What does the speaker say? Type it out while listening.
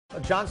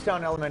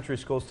Johnstown Elementary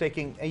School is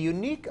taking a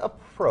unique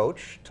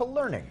approach to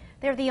learning.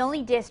 They're the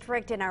only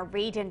district in our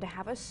region to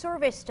have a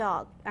service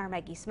dog. Our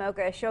Maggie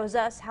Smoka shows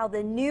us how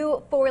the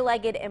new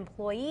four-legged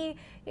employee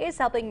is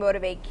helping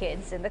motivate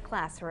kids in the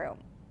classroom.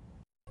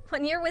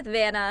 When you're with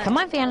Vanna, come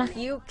on, Vanna,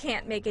 you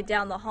can't make it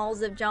down the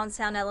halls of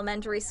Johnstown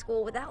Elementary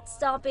School without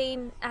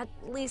stopping at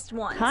least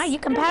once. Hi, you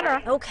can pet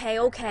her. Okay.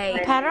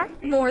 Pet her?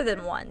 More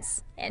than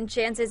once. And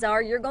chances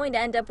are you're going to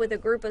end up with a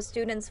group of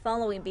students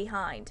following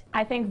behind.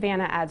 I think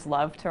Vanna adds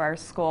love to our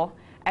school.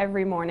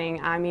 Every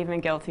morning, I'm even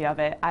guilty of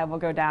it. I will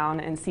go down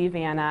and see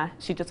Vanna.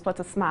 She just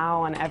puts a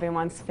smile on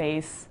everyone's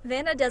face.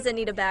 Vanna doesn't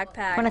need a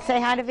backpack. Want to say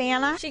hi to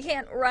Vanna? She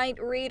can't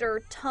write, read,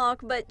 or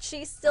talk, but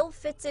she still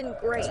fits in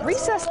great. It's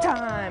recess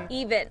time.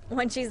 Even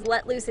when she's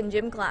let loose in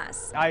gym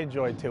class. I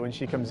enjoy it too. When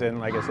she comes in,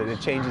 like I said, it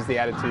changes the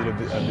attitude of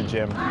the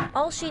gym.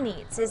 All she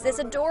needs is this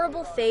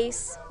adorable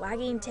face,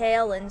 wagging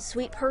tail, and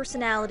sweet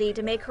personality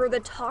to make her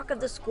the talk of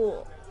the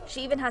school.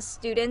 She even has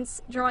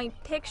students drawing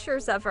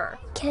pictures of her.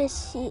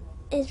 Because she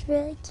is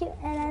really cute,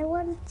 and I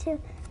wanted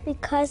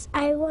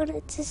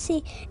to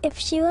see if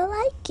she will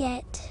like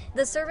it.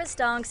 The service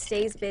dog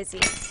stays busy.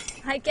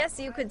 I guess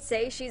you could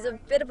say she's a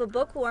bit of a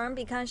bookworm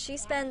because she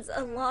spends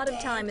a lot of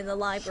time in the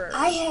library.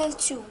 I have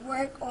to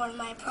work on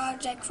my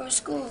project for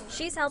school.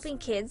 She's helping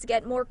kids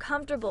get more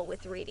comfortable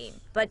with reading,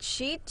 but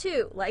she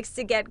too likes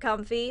to get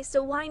comfy,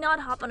 so why not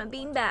hop on a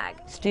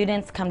beanbag?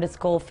 Students come to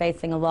school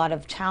facing a lot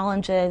of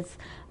challenges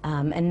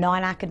and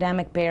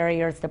non-academic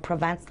barriers that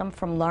prevents them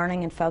from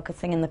learning and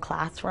focusing in the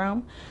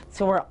classroom.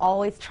 So we're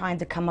always trying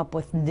to come up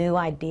with new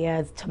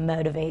ideas to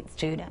motivate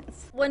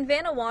students. When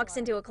Vanna walks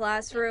into a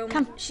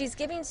classroom, she's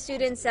giving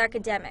students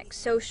academic,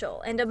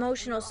 social, and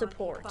emotional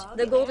support.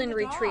 The Golden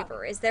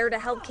Retriever is there to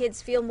help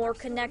kids feel more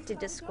connected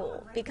to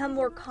school, become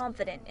more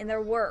confident in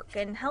their work,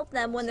 and help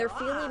them when they're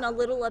feeling a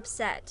little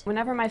upset.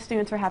 Whenever my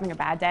students are having a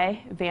bad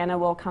day, Vanna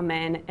will come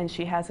in and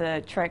she has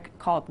a trick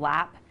called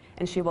lap.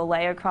 And she will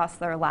lay across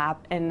their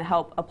lap and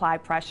help apply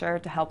pressure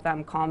to help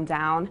them calm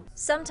down.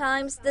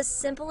 Sometimes the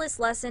simplest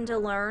lesson to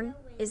learn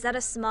is that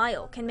a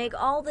smile can make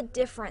all the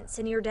difference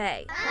in your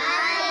day.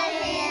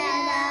 Hi,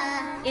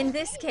 Vanna. In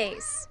this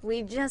case,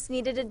 we just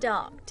needed a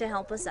dog to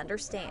help us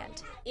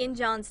understand. In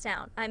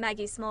Johnstown, I'm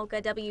Maggie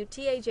Smolka,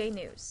 WTAJ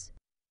News.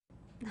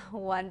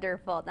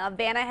 Wonderful. Now,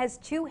 Vanna has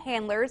two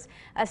handlers,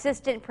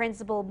 Assistant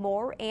Principal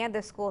Moore and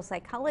the school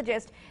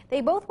psychologist.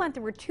 They both went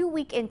through a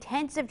 2-week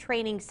intensive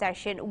training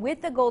session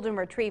with the Golden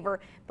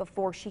Retriever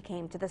before she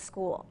came to the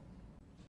school.